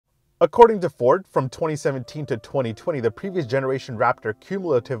According to Ford, from 2017 to 2020, the previous generation Raptor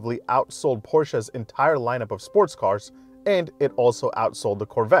cumulatively outsold Porsche's entire lineup of sports cars, and it also outsold the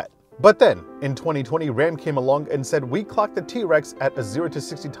Corvette. But then, in 2020, Ram came along and said, we clocked the T-Rex at a 0 to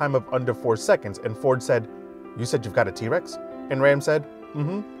 60 time of under 4 seconds, and Ford said, you said you've got a T-Rex? And Ram said,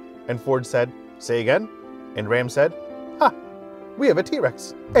 mm-hmm. And Ford said, say again? And Ram said, ha, we have a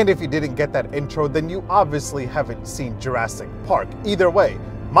T-Rex. And if you didn't get that intro, then you obviously haven't seen Jurassic Park. Either way,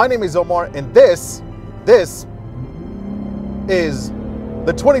 my name is Omar, and this is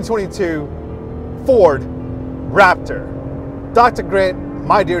the 2022 Ford Raptor. Dr. Grant,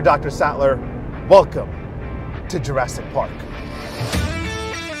 my dear Dr. Sattler, welcome to Jurassic Park.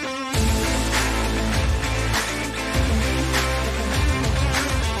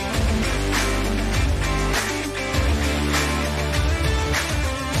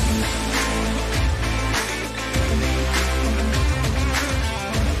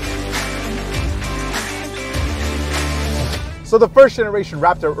 So the first generation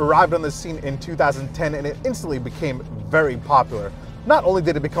Raptor arrived on the scene in 2010 and it instantly became very popular. Not only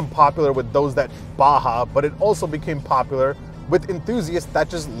did it become popular with those that Baja, but it also became popular with enthusiasts that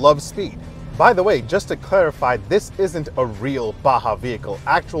just love speed. By the way, just to clarify, this isn't a real Baja vehicle.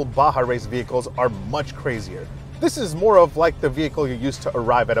 Actual Baja race vehicles are much crazier. This is more of like the vehicle you used to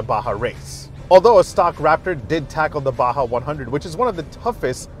arrive at a Baja race. Although a stock Raptor did tackle the Baja 100, which is one of the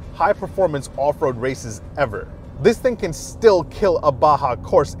toughest high-performance off-road races ever. This thing can still kill a Baja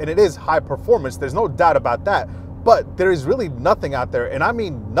course, and it is high performance, there's no doubt about that. But there is really nothing out there, and I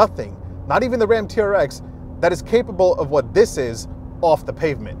mean nothing, not even the Ram TRX, that is capable of what this is off the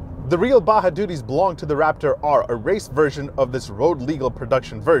pavement. The real Baja duties belong to the Raptor R, a race version of this road-legal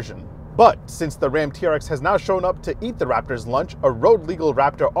production version. But since the Ram TRX has now shown up to eat the Raptor's lunch, a road-legal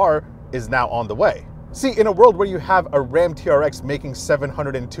Raptor R is now on the way. See, in a world where you have a Ram TRX making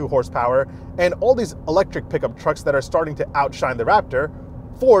 702 horsepower and all these electric pickup trucks that are starting to outshine the Raptor,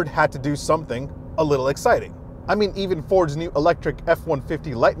 Ford had to do something a little exciting. I mean, even Ford's new electric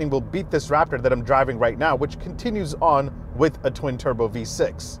F-150 Lightning will beat this Raptor that I'm driving right now, which continues on with a twin-turbo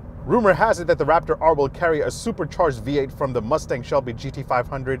V6. Rumor has it that the Raptor R will carry a supercharged V8 from the Mustang Shelby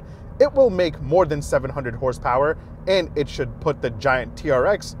GT500. It will make more than 700 horsepower, and it should put the giant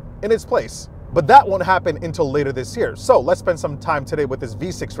TRX in its place. But that won't happen until later this year. So let's spend some time today with this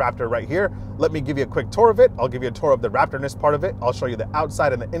V6 Raptor right here. Let me give you a quick tour of it. I'll give you a tour of the Raptorness part of it. I'll show you the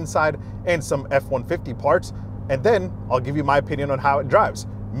outside and the inside and some F-150 parts. And then I'll give you my opinion on how it drives.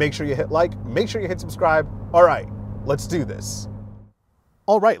 Make sure you hit like, make sure you hit subscribe. All right, let's do this.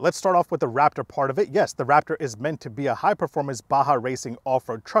 All right, let's start off with the Raptor part of it. Yes, the Raptor is meant to be a high-performance Baja racing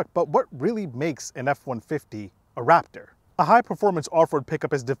off-road truck, but what really makes an F-150 a Raptor? A high-performance off-road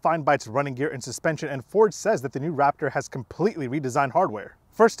pickup is defined by its running gear and suspension, and Ford says that the new Raptor has completely redesigned hardware.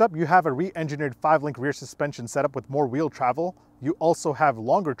 First up, you have a re-engineered 5-link rear suspension setup with more wheel travel. You also have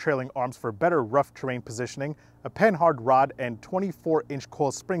longer trailing arms for better rough terrain positioning, a panhard rod, and 24-inch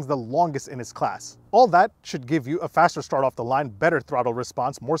coil springs, the longest in its class. All that should give you a faster start off the line, better throttle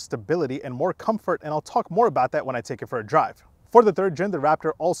response, more stability, and more comfort, and I'll talk more about that when I take it for a drive. For the third gen, the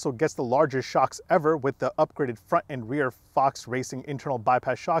Raptor also gets the largest shocks ever with the upgraded front and rear Fox Racing internal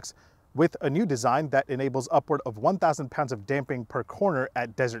bypass shocks with a new design that enables upward of 1,000 pounds of damping per corner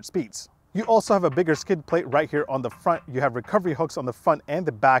at desert speeds. You also have a bigger skid plate right here on the front. You have recovery hooks on the front and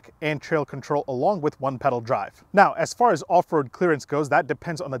the back and trail control along with one pedal drive. Now, as far as off-road clearance goes, that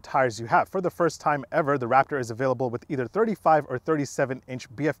depends on the tires you have. For the first time ever, the Raptor is available with either 35 or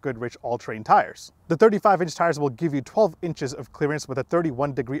 37-inch BF Goodrich all-terrain tires. The 35-inch tires will give you 12 inches of clearance with a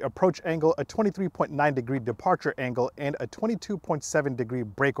 31-degree approach angle, a 23.9-degree departure angle, and a 22.7-degree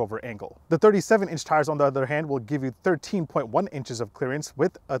breakover angle. The 37-inch tires, on the other hand, will give you 13.1 inches of clearance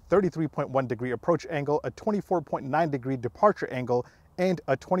with a 33.1-degree approach angle, a 24.9-degree departure angle, and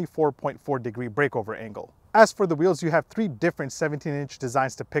a 24.4-degree breakover angle. As for the wheels, you have 3 different 17-inch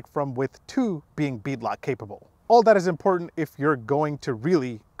designs to pick from, with 2 being beadlock capable. All that is important if you're going to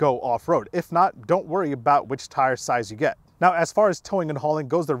really go off-road. If not, don't worry about which tire size you get. Now, as far as towing and hauling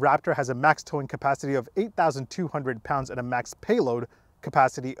goes, the Raptor has a max towing capacity of 8,200 pounds and a max payload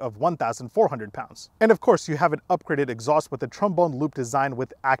capacity of 1,400 pounds. And of course, you have an upgraded exhaust with a trombone loop design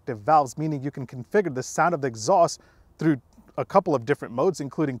with active valves, meaning you can configure the sound of the exhaust through a couple of different modes,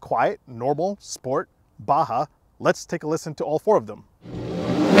 including quiet, normal, sport, Baja. Let's take a listen to all 4 of them.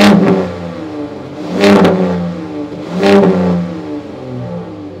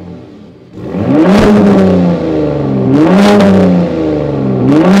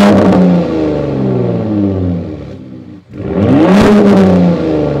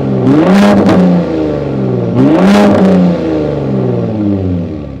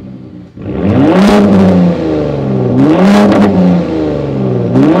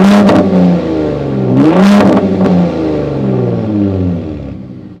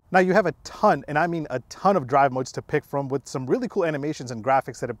 Now you have a ton, and I mean a ton of drive modes to pick from with some really cool animations and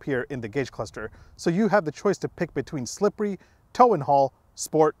graphics that appear in the gauge cluster. So you have the choice to pick between slippery, tow and haul,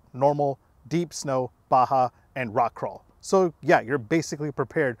 sport, normal, deep snow, Baja, and rock crawl. So yeah, you're basically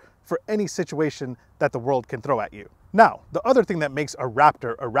prepared for any situation that the world can throw at you. Now, the other thing that makes a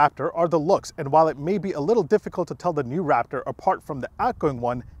Raptor are the looks, and while it may be a little difficult to tell the new Raptor apart from the outgoing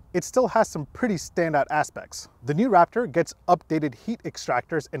one, it still has some pretty standout aspects. The new Raptor gets updated heat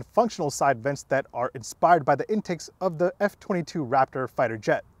extractors and functional side vents that are inspired by the intakes of the F-150 Raptor fighter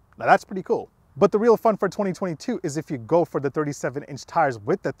jet. Now that's pretty cool. But the real fun for 2022 is if you go for the 37-inch tires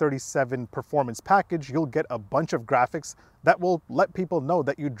with the 37 performance package, you'll get a bunch of graphics that will let people know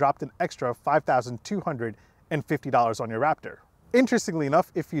that you dropped an extra $5,250 on your Raptor. Interestingly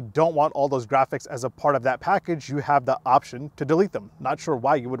enough, if you don't want all those graphics as a part of that package, you have the option to delete them. Not sure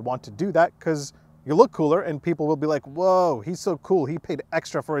why you would want to do that, because you look cooler and people will be like, whoa, he's so cool, he paid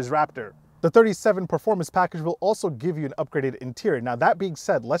extra for his Raptor. The 37 performance package will also give you an upgraded interior. Now that being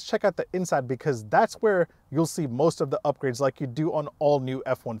said, let's check out the inside because that's where you'll see most of the upgrades like you do on all new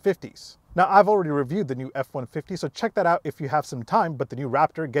F-150s. Now I've already reviewed the new F-150, so check that out if you have some time, but the new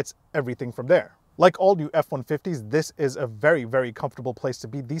Raptor gets everything from there. Like all new F-150s, this is a very, very comfortable place to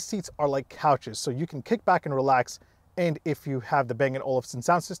be. These seats are like couches, so you can kick back and relax, and if you have the Bang & Olufsen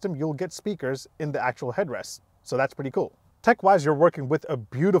sound system, you'll get speakers in the actual headrest, so that's pretty cool. Tech-wise, you're working with a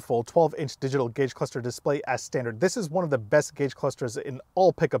beautiful 12-inch digital gauge cluster display as standard. This is one of the best gauge clusters in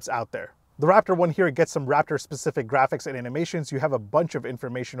all pickups out there. The Raptor one here gets some Raptor-specific graphics and animations. You have a bunch of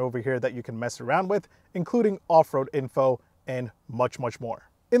information over here that you can mess around with, including off-road info and much, much more.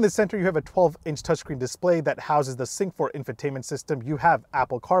 In the center, you have a 12-inch touchscreen display that houses the Sync 4 infotainment system. You have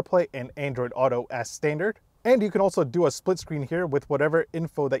Apple CarPlay and Android Auto as standard. And you can also do a split screen here with whatever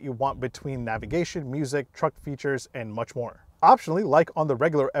info that you want between navigation, music, truck features, and much more. Optionally, like on the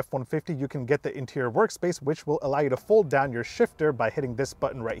regular F-150, you can get the interior workspace, which will allow you to fold down your shifter by hitting this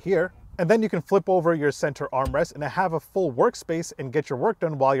button right here. And then you can flip over your center armrest and have a full workspace and get your work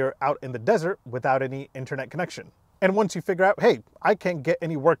done while you're out in the desert without any internet connection. And once you figure out, hey, I can't get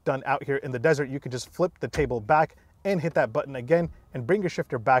any work done out here in the desert, you can just flip the table back and hit that button again and bring your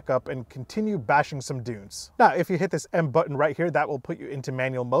shifter back up and continue bashing some dunes. Now, if you hit this M button right here, that will put you into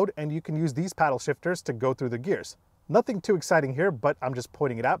manual mode and you can use these paddle shifters to go through the gears. Nothing too exciting here, but I'm just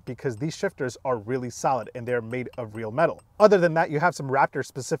pointing it out because these shifters are really solid and they're made of real metal. Other than that, you have some Raptor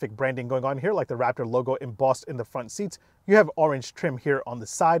specific branding going on here, like the Raptor logo embossed in the front seats. You have orange trim here on the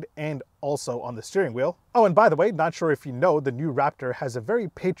side and also on the steering wheel. Oh, and by the way, not sure if you know, the new Raptor has a very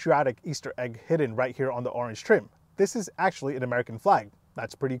patriotic Easter egg hidden right here on the orange trim. This is actually an American flag.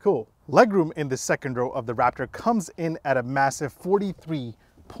 That's pretty cool. Legroom in the second row of the Raptor comes in at a massive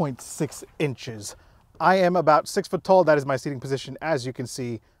 43.6 inches. I am about 6 foot tall. That is my seating position. As you can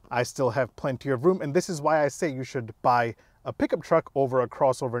see, I still have plenty of room, and this is why I say you should buy a pickup truck over a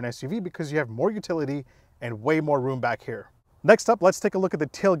crossover and SUV because you have more utility and way more room back here. Next up, let's take a look at the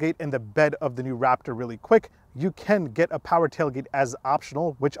tailgate and the bed of the new Raptor really quick. You can get a power tailgate as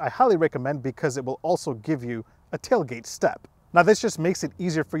optional, which I highly recommend because it will also give you a tailgate step. Now this just makes it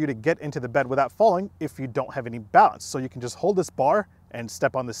easier for you to get into the bed without falling if you don't have any balance. So you can just hold this bar and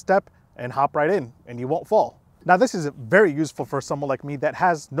step on the step and hop right in and you won't fall. Now this is very useful for someone like me that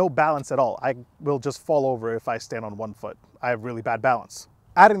has no balance at all. I will just fall over if I stand on one foot. I have really bad balance.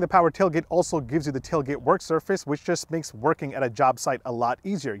 Adding the power tailgate also gives you the tailgate work surface, which just makes working at a job site a lot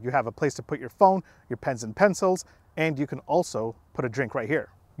easier. You have a place to put your phone, your pens and pencils, and you can also put a drink right here.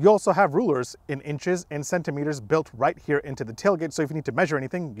 You also have rulers in inches and centimeters built right here into the tailgate, so if you need to measure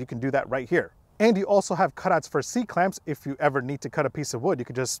anything, you can do that right here. And you also have cutouts for C-clamps. If you ever need to cut a piece of wood, you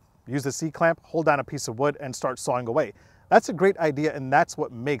can just use the C-clamp, hold down a piece of wood, and start sawing away. That's a great idea, and that's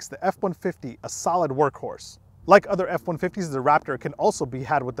what makes the F-150 a solid workhorse. Like other F-150s, the Raptor can also be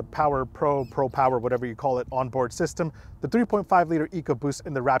had with the Power Pro, Pro Power, whatever you call it, onboard system. The 3.5-liter EcoBoost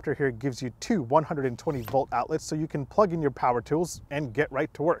in the Raptor here gives you two 120-volt outlets so you can plug in your power tools and get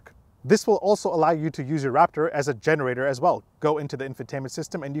right to work. This will also allow you to use your Raptor as a generator as well. Go into the infotainment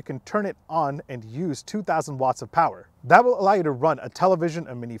system and you can turn it on and use 2,000 watts of power. That will allow you to run a television,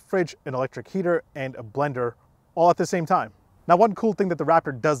 a mini fridge, an electric heater, and a blender all at the same time. Now, one cool thing that the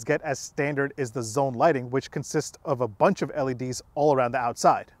Raptor does get as standard is the zone lighting, which consists of a bunch of LEDs all around the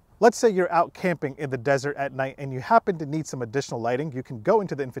outside. Let's say you're out camping in the desert at night and you happen to need some additional lighting. You can go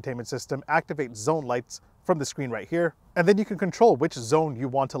into the infotainment system, activate zone lights from the screen right here, and then you can control which zone you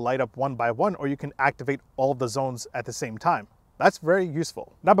want to light up one by one, or you can activate all of the zones at the same time. That's very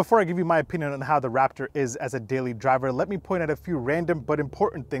useful. Now, before I give you my opinion on how the Raptor is as a daily driver, let me point out a few random but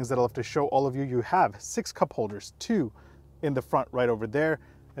important things that I'll have to show all of you. You have 6 cup holders, 2 in the front right over there,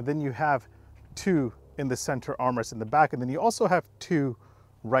 and then you have 2 in the center armrest in the back, and then you also have 2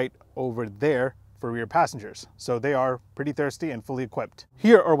 right over there for rear passengers. So they are pretty thirsty and fully equipped.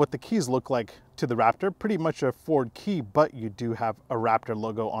 Here are what the keys look like to the Raptor. Pretty much a Ford key, but you do have a Raptor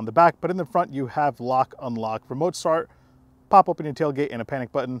logo on the back. But in the front, you have lock, unlock, remote start, pop open your tailgate, and a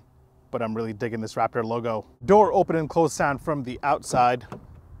panic button. But I'm really digging this Raptor logo. Door open and close sound from the outside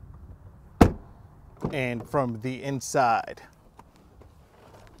and from the inside.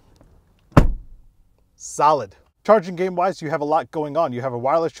 Solid. Charging game wise, you have a lot going on. You have a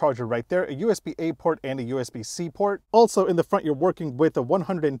wireless charger right there, a USB-A port and a USB-C port. Also in the front, you're working with a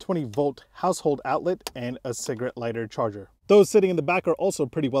 120 volt household outlet and a cigarette lighter charger. Those sitting in the back are also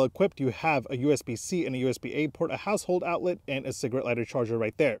pretty well equipped. You have a USB-C and a USB-A port, a household outlet, and a cigarette lighter charger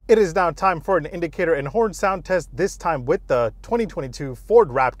right there. It is now time for an indicator and horn sound test, this time with the 2022 Ford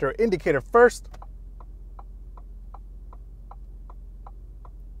Raptor. Indicator first.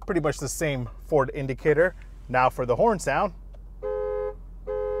 Pretty much the same Ford indicator. Now for the horn sound.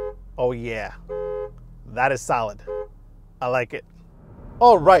 Oh yeah, that is solid. I like it.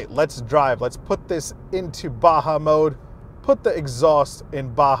 All right, let's drive. Let's put this into Baja mode, put the exhaust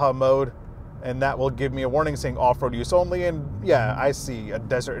in Baja mode, and that will give me a warning saying off-road use only. And yeah, I see a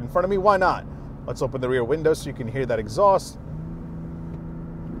desert in front of me. Why not? Let's open the rear window so you can hear that exhaust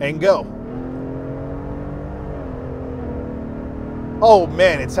and go. Oh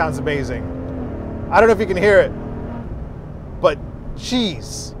man, it sounds amazing. I don't know if you can hear it, but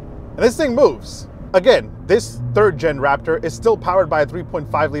jeez. And this thing moves. Again, this 3rd gen Raptor is still powered by a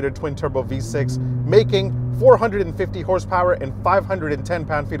 3.5 liter twin turbo V6, making 450 horsepower and 510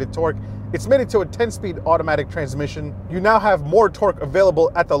 pound-feet of torque. It's made it to a 10-speed automatic transmission. You now have more torque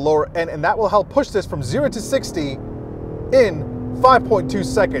available at the lower end, and that will help push this from 0 to 60 in 5.2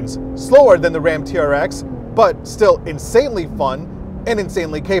 seconds. Slower than the Ram TRX, but still insanely fun and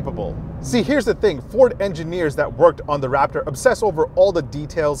insanely capable. See, here's the thing, Ford engineers that worked on the Raptor obsess over all the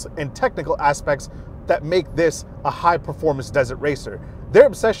details and technical aspects that make this a high-performance desert racer. Their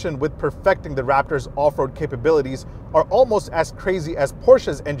obsession with perfecting the Raptor's off-road capabilities are almost as crazy as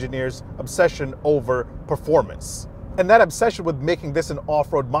Porsche's engineers' obsession over performance. And that obsession with making this an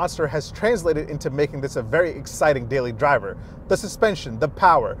off-road monster has translated into making this a very exciting daily driver. The suspension, the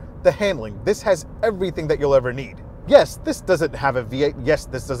power, the handling, this has everything that you'll ever need. Yes, this doesn't have a V8. Yes,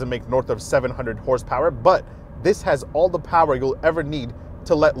 this doesn't make north of 700 horsepower, but this has all the power you'll ever need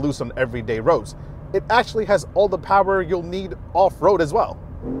to let loose on everyday roads. It actually has all the power you'll need off-road as well.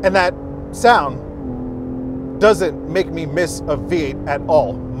 And that sound doesn't make me miss a V8 at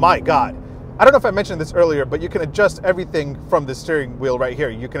all. My God. I don't know if I mentioned this earlier, but you can adjust everything from the steering wheel right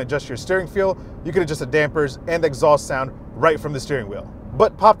here. You can adjust your steering feel, you can adjust the dampers and the exhaust sound right from the steering wheel.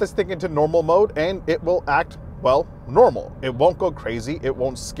 But pop this thing into normal mode and it will act, well, normal. It won't go crazy, it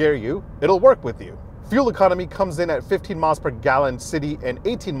won't scare you, it'll work with you. Fuel economy comes in at 15 miles per gallon city and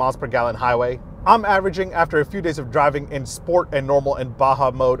 18 miles per gallon highway. I'm averaging, after a few days of driving in sport and normal and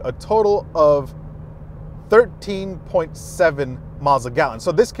Baja mode, a total of 13.7 miles a gallon.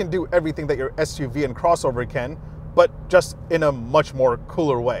 So this can do everything that your SUV and crossover can, but just in a much more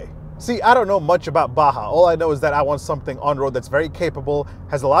cooler way. See, I don't know much about Baja. All I know is that I want something on road that's very capable,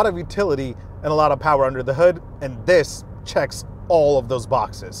 has a lot of utility and a lot of power under the hood, and this checks all of those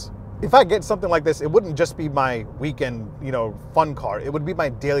boxes. If I get something like this, it wouldn't just be my weekend, fun car. It would be my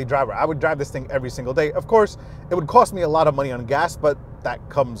daily driver. I would drive this thing every single day. Of course, it would cost me a lot of money on gas, but that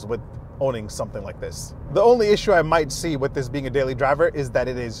comes with owning something like this. The only issue I might see with this being a daily driver is that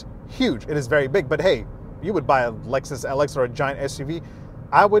it is huge. It is very big, but hey, you would buy a Lexus LX or a giant SUV.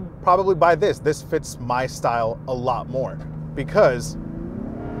 I would probably buy this. This fits my style a lot more because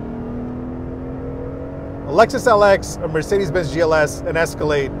a Lexus LX, a Mercedes-Benz GLS, an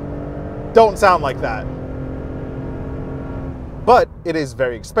Escalade don't sound like that. But it is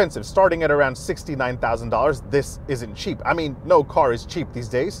very expensive, starting at around $69,000. This isn't cheap. I mean, no car is cheap these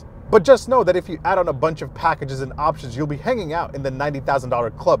days. But just know that if you add on a bunch of packages and options, you'll be hanging out in the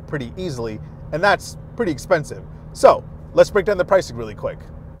 $90,000 club pretty easily, and that's pretty expensive. So let's break down the pricing really quick.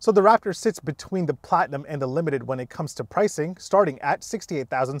 So the Raptor sits between the Platinum and the Limited when it comes to pricing, starting at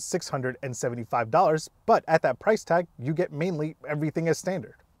 $68,675, but at that price tag, you get mainly everything as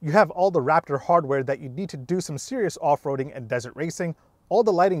standard. You have all the Raptor hardware that you need to do some serious off-roading and desert racing. All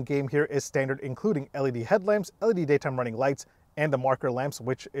the lighting game here is standard, including LED headlamps, LED daytime running lights, and the marker lamps,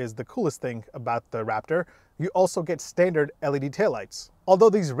 which is the coolest thing about the Raptor. You also get standard LED taillights. Although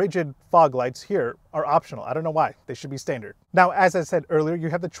these rigid fog lights here are optional. I don't know why. They should be standard. Now, as I said earlier,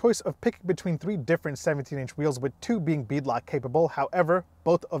 you have the choice of picking between 3 different 17-inch wheels, with 2 being beadlock capable. However,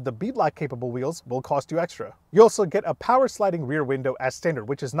 both of the beadlock capable wheels will cost you extra. You also get a power sliding rear window as standard,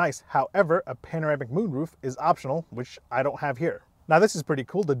 which is nice. However, a panoramic moonroof is optional, which I don't have here. Now, this is pretty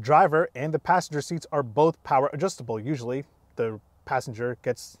cool. The driver and the passenger seats are both power adjustable. Usually, the passenger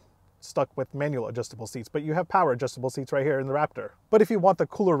gets stuck with manual adjustable seats, but you have power adjustable seats right here in the Raptor. But if you want the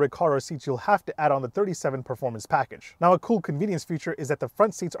cooler Recaro seats, you'll have to add on the 37 performance package. Now, a cool convenience feature is that the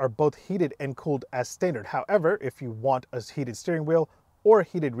front seats are both heated and cooled as standard. However, if you want a heated steering wheel or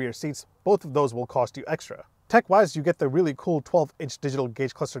heated rear seats, both of those will cost you extra. Tech-wise, you get the really cool 12-inch digital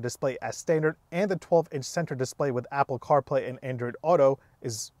gauge cluster display as standard, and the 12-inch center display with Apple CarPlay and Android Auto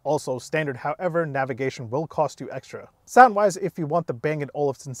is also standard. However, navigation will cost you extra. Sound-wise, if you want the Bang &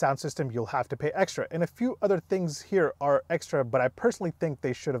 Olufsen sound system, you'll have to pay extra. And a few other things here are extra, but I personally think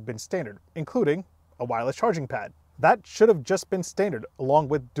they should have been standard, including a wireless charging pad. That should have just been standard, along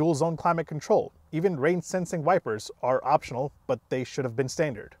with dual zone climate control. Even rain sensing wipers are optional, but they should have been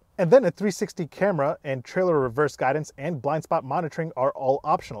standard. And then a 360 camera and trailer reverse guidance and blind spot monitoring are all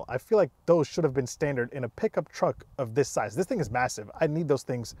optional. I feel like those should have been standard in a pickup truck of this size. This thing is massive. I need those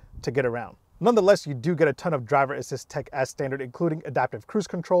things to get around. Nonetheless, you do get a ton of driver assist tech as standard, including adaptive cruise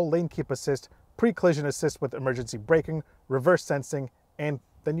control, lane keep assist, pre-collision assist with emergency braking, reverse sensing, and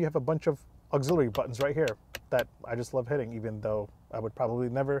then you have a bunch of auxiliary buttons right here that I just love hitting, even though I would probably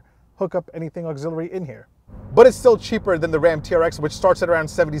never hook up anything auxiliary in here. But it's still cheaper than the Ram TRX, which starts at around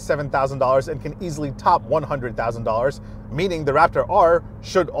 $77,000 and can easily top $100,000, meaning the Raptor R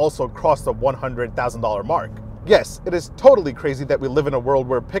should also cross the $100,000 mark. Yes, it is totally crazy that we live in a world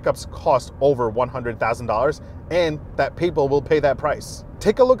where pickups cost over $100,000 and that people will pay that price.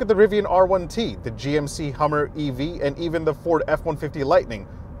 Take a look at the Rivian R1T, the GMC Hummer EV, and even the Ford F-150 Lightning.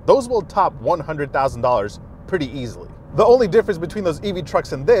 Those will top $100,000 pretty easily. The only difference between those EV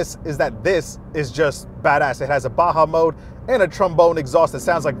trucks and this is that this is just badass. It has a Baja mode and a trombone exhaust that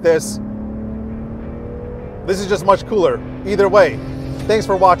sounds like this. This is just much cooler. Either way, thanks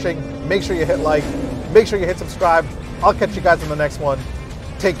for watching. Make sure you hit like, make sure you hit subscribe. I'll catch you guys in the next one.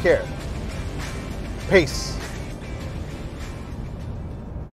 Take care. Peace.